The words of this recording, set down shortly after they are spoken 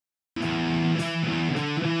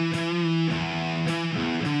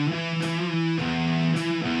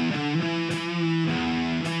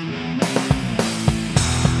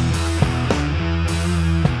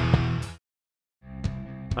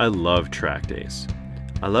I love track days.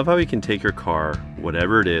 I love how you can take your car,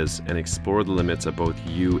 whatever it is, and explore the limits of both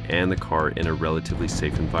you and the car in a relatively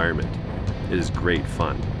safe environment. It is great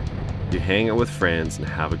fun. You hang out with friends and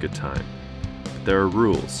have a good time. But there are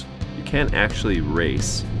rules. You can't actually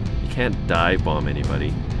race. You can't dive bomb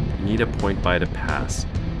anybody. You need a point by to pass.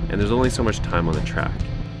 And there's only so much time on the track.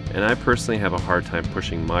 And I personally have a hard time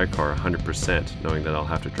pushing my car 100% knowing that I'll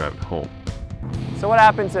have to drive it home. So what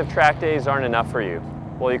happens if track days aren't enough for you?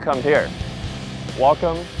 Well, you come here.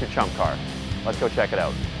 Welcome to ChumpCar. Let's go check it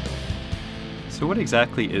out. So what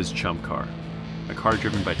exactly is ChumpCar? A car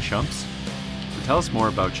driven by chumps? To tell us more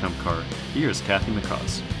about ChumpCar, here's Kathy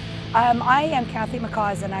McCaws. I am Kathy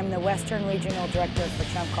McCaws and I'm the Western Regional Director for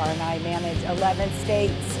ChumpCar, and I manage 11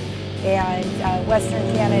 states and Western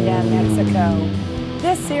Canada and Mexico.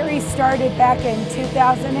 This series started back in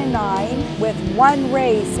 2009 with one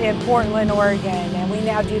race in Portland, Oregon, and we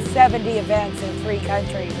now do 70 events in 3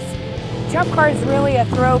 countries. ChumpCar is really a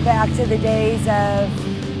throwback to the days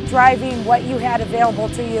of driving what you had available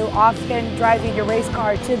to you, often driving your race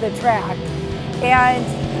car to the track. And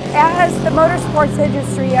as the motorsports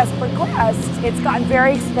industry has progressed, it's gotten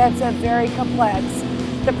very expensive, very complex.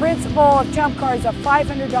 The principle of ChumpCar is a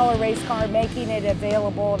 $500 race car, making it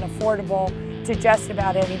available and affordable to just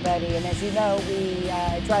about anybody. And as you know, we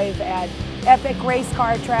drive at epic race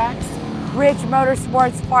car tracks, Ridge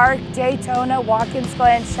Motorsports Park, Daytona, Watkins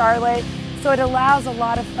Glen, Charlotte. So it allows a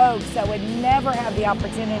lot of folks that would never have the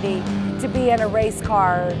opportunity to be in a race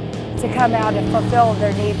car to come out and fulfill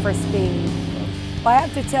their need for speed. Well, I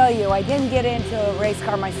have to tell you, I didn't get into a race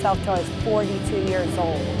car myself till I was 42 years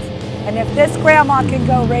old. And if this grandma can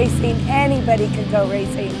go racing, anybody can go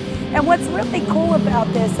racing. And what's really cool about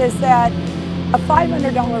this is that a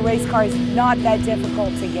 $500 race car is not that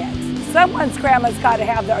difficult to get. Someone's grandma's got to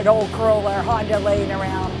have that old Corolla or Honda laying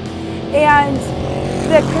around. And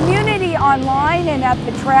the community online and at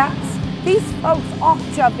the tracks, these folks all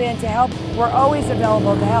jump in to help. We're always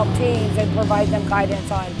available to help teams and provide them guidance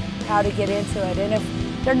on how to get into it. And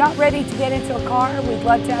if they're not ready to get into a car, we'd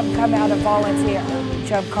love to have them come out and volunteer.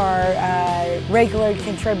 ChumpCar regularly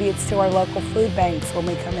contributes to our local food banks when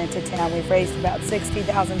we come into town. We've raised about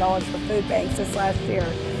 $60,000 for food banks this last year.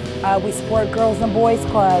 We support Girls and Boys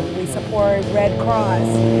Club. We support Red Cross.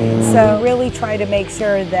 So really try to make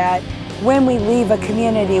sure that when we leave a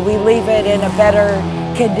community, we leave it in a better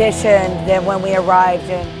condition than when we arrived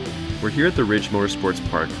in. We're here at the Ridge Motorsports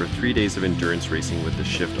Park for 3 days of endurance racing with the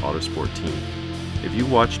Shift Autosport team. If you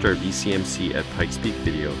watched our VCMC at Pikes Peak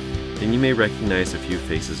video, then you may recognize a few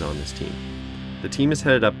faces on this team. The team is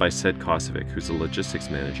headed up by Sed Kosovic, who's the logistics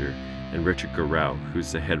manager, and Richard Garau,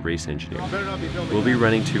 who's the head race engineer. We'll be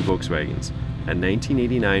running 2 Volkswagens, a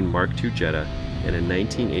 1989 Mark II Jetta and a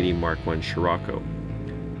 1980 Mark I Scirocco.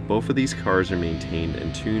 Both of these cars are maintained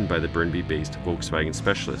and tuned by the Burnaby-based Volkswagen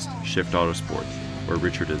specialist, Shift Autosport, where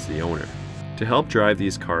Richard is the owner. To help drive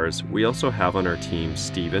these cars, we also have on our team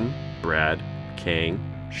Steven, Brad, Kang,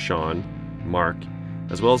 Sean, Mark,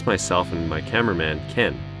 as well as myself and my cameraman,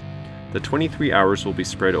 Ken. The 23 hours will be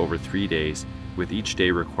spread over 3 days, with each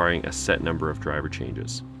day requiring a set number of driver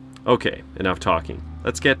changes. Okay, enough talking.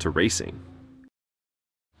 Let's get to racing.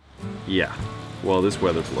 Yeah, well, this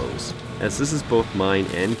weather blows. As this is both mine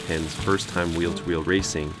and Ken's first time wheel-to-wheel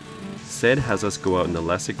racing, Sed has us go out in the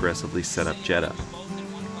less aggressively set up Jetta.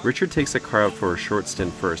 Richard takes the car out for a short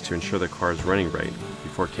stint first to ensure the car is running right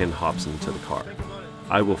before Ken hops into the car.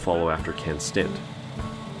 I will follow after Ken's stint.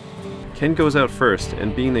 Ken goes out first,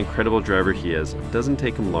 and being the incredible driver he is, it doesn't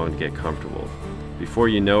take him long to get comfortable. Before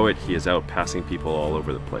you know it, he is out passing people all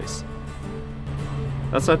over the place.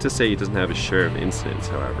 That's not to say he doesn't have his share of incidents,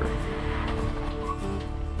 however.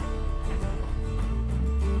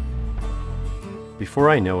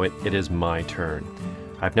 Before I know it, it is my turn.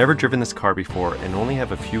 I've never driven this car before and only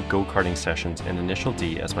have a few go-karting sessions and Initial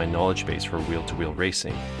D as my knowledge base for wheel-to-wheel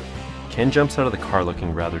racing. Ken jumps out of the car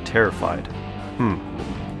looking rather terrified.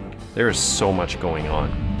 There is so much going on.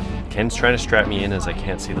 Ken's trying to strap me in as I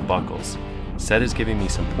can't see the buckles. Sed is giving me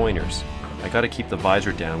some pointers. I gotta keep the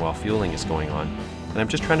visor down while fueling is going on, and I'm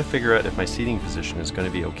just trying to figure out if my seating position is going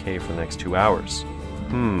to be okay for the next 2 hours.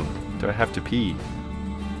 Do I have to pee?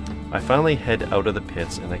 I finally head out of the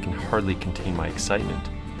pits and I can hardly contain my excitement.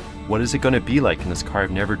 What is it going to be like in this car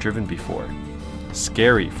I've never driven before?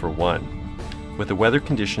 Scary, for one. With the weather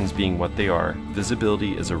conditions being what they are,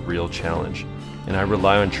 visibility is a real challenge, and I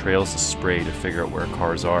rely on trails of spray to figure out where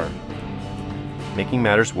cars are. Making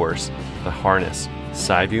matters worse, the harness,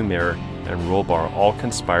 side view mirror, and roll bar all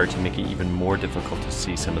conspire to make it even more difficult to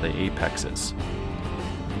see some of the apexes.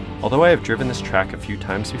 Although I have driven this track a few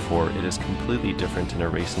times before, it is completely different in a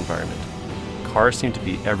race environment. cars seem to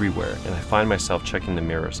be everywhere and I find myself checking the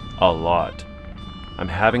mirrors a lot. I'm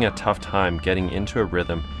having a tough time getting into a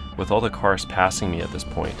rhythm with all the cars passing me at this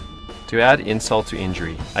point. To add insult to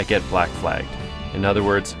injury, I get black flagged. In other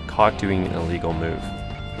words, caught doing an illegal move.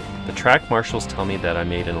 The track marshals tell me that I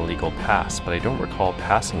made an illegal pass, but I don't recall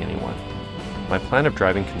passing anyone. My plan of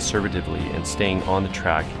driving conservatively and staying on the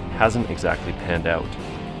track hasn't exactly panned out.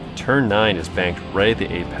 Turn 9 is banked right at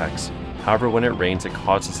the apex, however when it rains it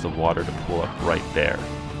causes the water to pool up right there.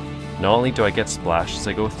 Not only do I get splashed as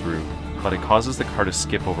I go through, but it causes the car to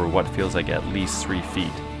skip over what feels like at least 3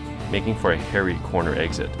 feet, making for a hairy corner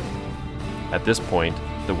exit. At this point,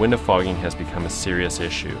 the window fogging has become a serious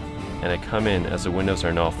issue, and I come in as the windows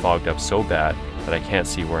are now fogged up so bad that I can't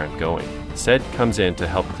see where I'm going. Sed comes in to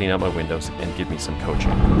help clean up my windows and give me some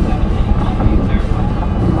coaching.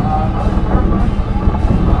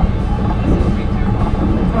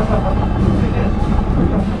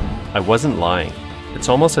 I wasn't lying. It's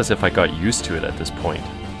almost as if I got used to it at this point.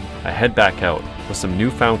 I head back out with some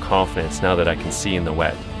newfound confidence now that I can see in the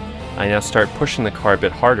wet. I now start pushing the car a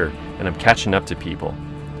bit harder and I'm catching up to people.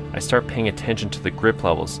 I start paying attention to the grip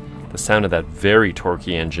levels, the sound of that very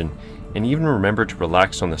torquey engine, and even remember to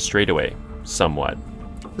relax on the straightaway, somewhat.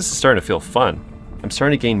 This is starting to feel fun. I'm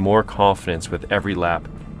starting to gain more confidence with every lap,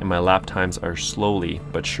 and my lap times are slowly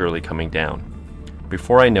but surely coming down.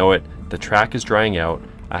 Before I know it, the track is drying out,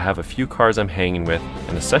 I have a few cars I'm hanging with,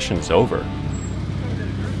 and the session's over.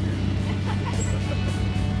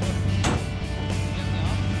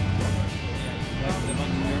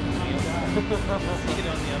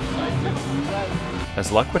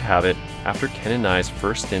 As luck would have it, after Ken and I's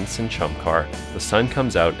first stints in ChumpCar, the sun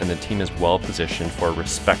comes out and the team is well positioned for a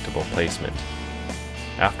respectable placement.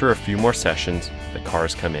 After a few more sessions, the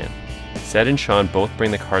cars come in. Sed and Sean both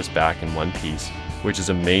bring the cars back in one piece, which is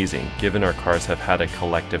amazing given our cars have had a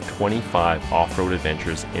collective 25 off-road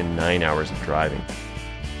adventures in 9 hours of driving.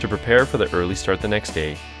 To prepare for the early start the next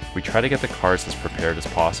day, we try to get the cars as prepared as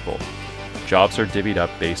possible. Jobs are divvied up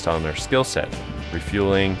based on their skill set,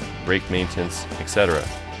 refueling, brake maintenance, etc.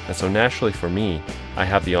 And so naturally for me, I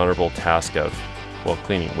have the honorable task of, well,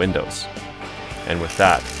 cleaning windows. And with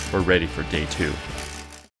that, we're ready for day 2.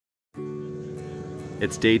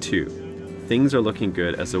 It's day 2. Things are looking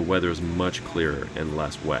good as the weather is much clearer and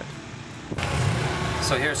less wet.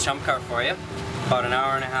 So here's ChumpCar for you, about an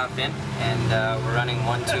hour and a half in, and we're running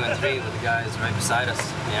 1, 2, and 3 with the guys right beside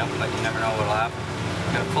us, but you never know what'll happen.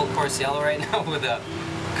 Got a full course yellow right now with a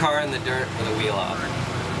car in the dirt with a wheel off.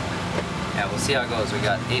 Yeah, we'll see how it goes. We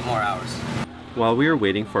got 8 more hours. While we are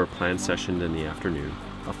waiting for a planned session in the afternoon,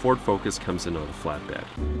 a Ford Focus comes in on a flatbed.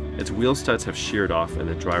 Its wheel studs have sheared off and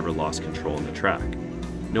the driver lost control on the track.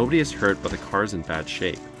 Nobody is hurt, but the car is in bad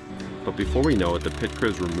shape. But before we know it, the pit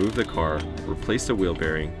crews remove the car, replace the wheel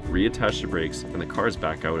bearing, reattach the brakes, and the car is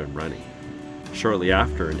back out and running. Shortly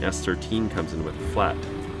after, an S13 comes in with a flat,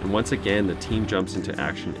 and once again the team jumps into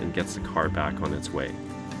action and gets the car back on its way.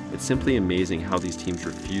 It's simply amazing how these teams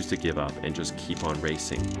refuse to give up and just keep on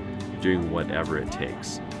racing, doing whatever it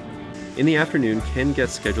takes. In the afternoon, Ken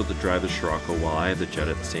gets scheduled to drive the Scirocco while I have the Jet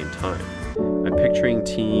at the same time. I'm picturing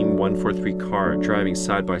Team 143 car driving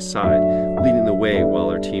side by side, leading the way while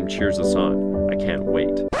our team cheers us on. I can't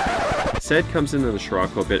wait. Sed comes into the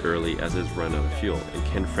Scirocco a bit early as it is run out of fuel, and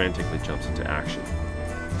Ken frantically jumps into action.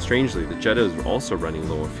 Strangely, the Jetta is also running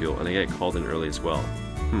low on fuel and I get called in early as well.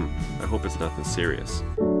 I hope it's nothing serious.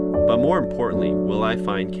 But more importantly, will I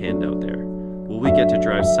find Ken out there? Will we get to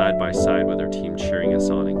drive side by side with our team cheering us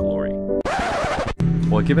on in glory?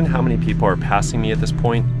 Well, given how many people are passing me at this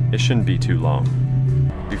point, it shouldn't be too long.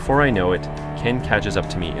 Before I know it, Ken catches up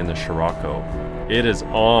to me in the Scirocco. It is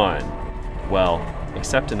on! Well,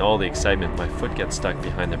 except in all the excitement, my foot gets stuck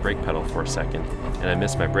behind the brake pedal for a second, and I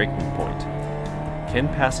miss my braking point. Ken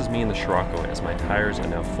passes me in the Scirocco as my tires are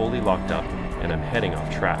now fully locked up and I'm heading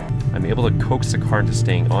off track. I'm able to coax the car into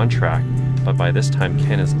staying on track, but by this time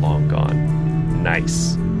Ken is long gone.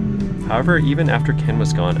 Nice. However, even after Ken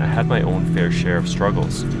was gone, I had my own fair share of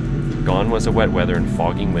struggles. Gone was the wet weather and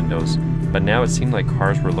fogging windows, but now it seemed like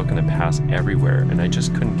cars were looking to pass everywhere and I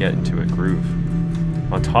just couldn't get into a groove.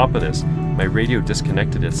 On top of this, my radio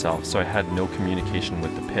disconnected itself, so I had no communication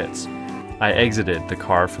with the pits. I exited the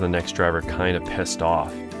car for the next driver kind of pissed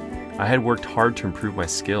off. I had worked hard to improve my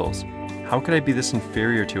skills. How could I be this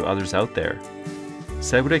inferior to others out there?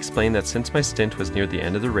 Sed would explain that since my stint was near the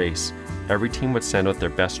end of the race, every team would send out their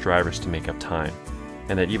best drivers to make up time,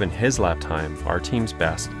 and that even his lap time, our team's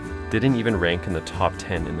best, didn't even rank in the top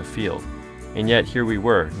 10 in the field. And yet here we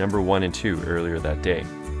were, number 1 and 2 earlier that day.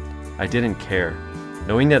 I didn't care.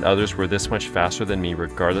 Knowing that others were this much faster than me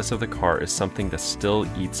regardless of the car is something that still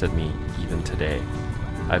eats at me even today.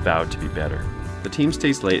 I vowed to be better. The team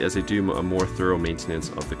stays late as they do a more thorough maintenance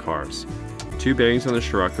of the cars. 2 bearings on the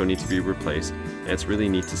Scirocco need to be replaced, and it's really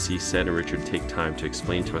neat to see Sed and Richard take time to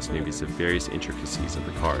explain to us newbies the various intricacies of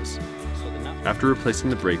the cars. After replacing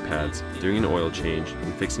the brake pads, doing an oil change,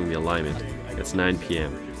 and fixing the alignment, it's 9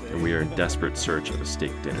 p.m. and we are in desperate search of a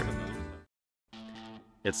steak dinner.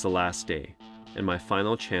 It's the last day, and my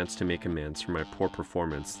final chance to make amends for my poor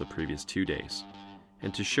performance the previous 2 days.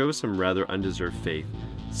 And to show some rather undeserved faith,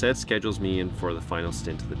 Sed schedules me in for the final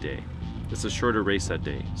stint of the day. It's a shorter race that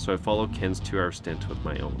day, so I follow Ken's 2-hour stint with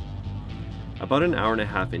my own. About an hour and a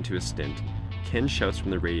half into his stint, Ken shouts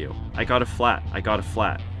from the radio, "I got a flat, I got a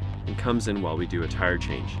flat," and comes in while we do a tire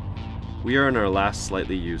change. We are on our last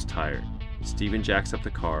slightly used tire. Steven jacks up the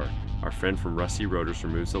car, our friend from Rusty Rotors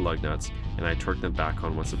removes the lug nuts, and I torque them back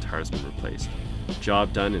on once the tire's been replaced.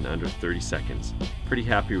 Job done in under 30 seconds. Pretty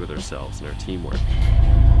happy with ourselves and our teamwork.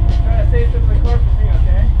 Try to save some of the car for me,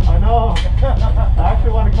 okay? I know. I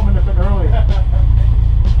actually want to come in a bit early.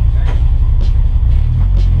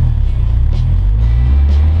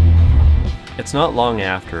 It's not long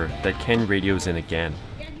after that Ken radios in again.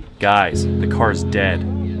 "Guys, the car's dead."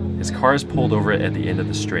 His car is pulled over at the end of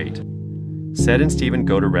the straight. Sed and Steven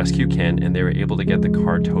go to rescue Ken and they were able to get the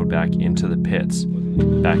car towed back into the pits.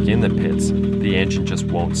 Back in the pits, the engine just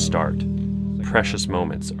won't start. Precious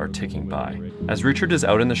moments are ticking by. As Richard is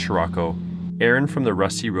out in the Scirocco, Aaron from the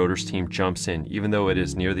Rusty Rotors team jumps in even though it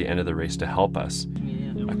is near the end of the race to help us.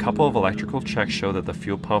 A couple of electrical checks show that the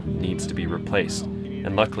fuel pump needs to be replaced,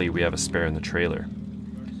 and luckily we have a spare in the trailer.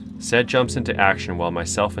 Sed jumps into action while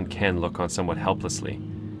myself and Ken look on somewhat helplessly.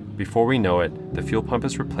 Before we know it, the fuel pump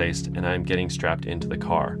is replaced and I am getting strapped into the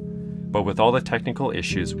car. But with all the technical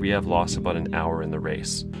issues, we have lost about an hour in the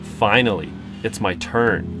race. Finally, it's my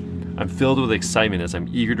turn. I'm filled with excitement as I'm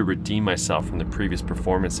eager to redeem myself from the previous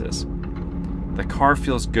performances. The car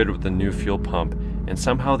feels good with the new fuel pump, and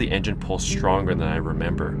somehow the engine pulls stronger than I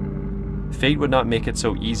remember. Fate would not make it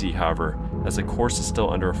so easy, however, as the course is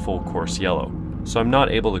still under a full course yellow, so I'm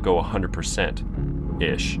not able to go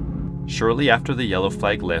 100%-ish. Shortly after the yellow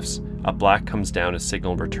flag lifts, a black comes down to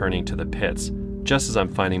signal returning to the pits, just as I'm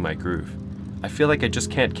finding my groove. I feel like I just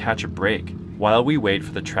can't catch a break. While we wait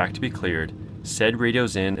for the track to be cleared, Sed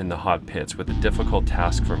radios in the hot pits with a difficult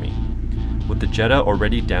task for me. With the Jetta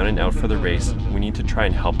already down and out for the race, we need to try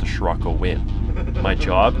and help the Scirocco win. My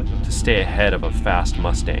job? To stay ahead of a fast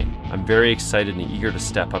Mustang. I'm very excited and eager to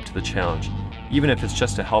step up to the challenge, even if it's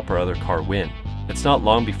just to help our other car win. It's not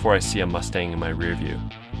long before I see a Mustang in my rear view.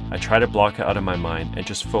 I try to block it out of my mind and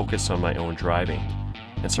just focus on my own driving.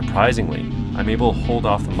 And surprisingly, I'm able to hold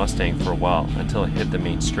off the Mustang for a while until it hit the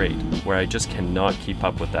main straight, where I just cannot keep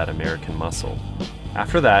up with that American muscle.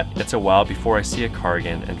 After that, it's a while before I see a car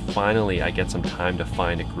again, and finally I get some time to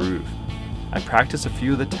find a groove. I practice a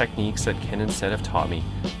few of the techniques that Ken and Sed have taught me,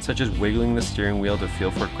 such as wiggling the steering wheel to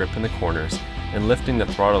feel for grip in the corners, and lifting the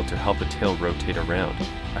throttle to help the tail rotate around.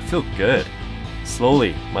 I feel good.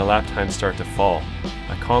 Slowly, my lap times start to fall.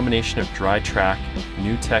 A combination of dry track,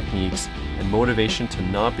 new techniques, and motivation to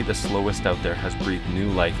not be the slowest out there has breathed new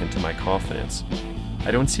life into my confidence. I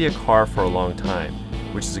don't see a car for a long time,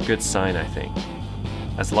 which is a good sign, I think.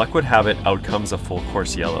 As luck would have it, out comes a full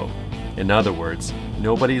course yellow. In other words,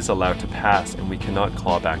 nobody is allowed to pass and we cannot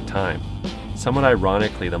claw back time. Somewhat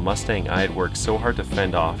ironically, the Mustang I had worked so hard to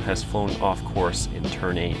fend off has flown off course in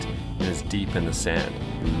turn 8 and is deep in the sand.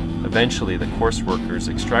 Eventually, the course workers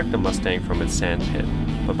extract the Mustang from its sand pit,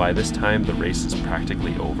 but by this time the race is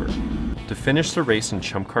practically over. To finish the race in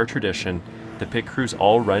ChumpCar tradition, the pit crews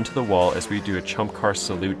all run to the wall as we do a ChumpCar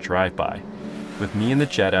salute drive-by. With me in the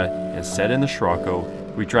Jetta and Sed in the Scirocco,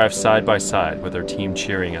 we drive side by side with our team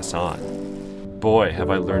cheering us on. Boy,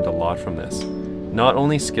 have I learned a lot from this. Not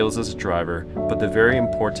only skills as a driver, but the very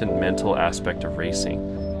important mental aspect of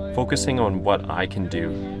racing. Focusing on what I can do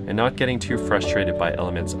and not getting too frustrated by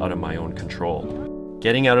elements out of my own control.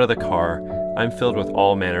 Getting out of the car, I'm filled with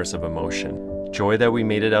all manners of emotion. Joy that we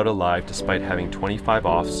made it out alive despite having 25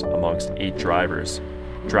 offs amongst 8 drivers,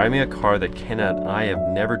 driving a car that Ken and I have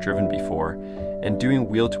never driven before, and doing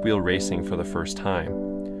wheel-to-wheel racing for the first time.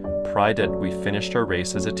 Pride that we finished our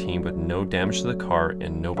race as a team with no damage to the car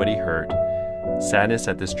and nobody hurt. Sadness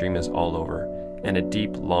that this dream is all over, and a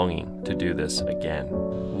deep longing to do this again.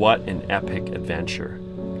 What an epic adventure.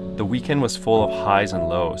 The weekend was full of highs and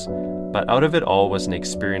lows, but out of it all was an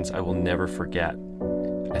experience I will never forget.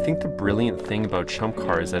 I think the brilliant thing about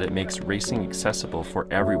ChumpCar is that it makes racing accessible for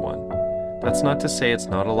everyone. That's not to say it's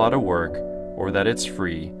not a lot of work, or that it's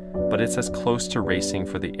free, but it's as close to racing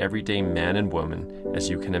for the everyday man and woman as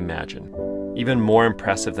you can imagine. Even more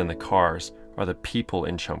impressive than the cars are the people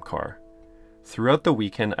in ChumpCar. Throughout the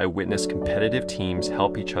weekend, I witnessed competitive teams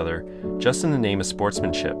help each other just in the name of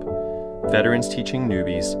sportsmanship. Veterans teaching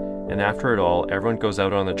newbies, and after it all, everyone goes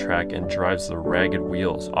out on the track and drives the ragged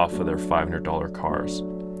wheels off of their $500 cars.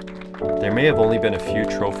 There may have only been a few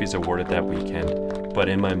trophies awarded that weekend, but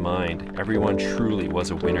in my mind, everyone truly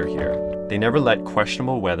was a winner here. They never let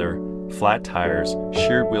questionable weather, flat tires,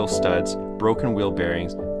 sheared wheel studs, broken wheel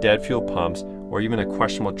bearings, dead fuel pumps, or even a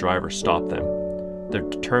questionable driver stop them. Their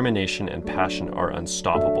determination and passion are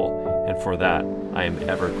unstoppable, and for that, I am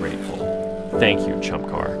ever grateful. Thank you,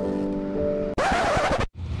 ChumpCar.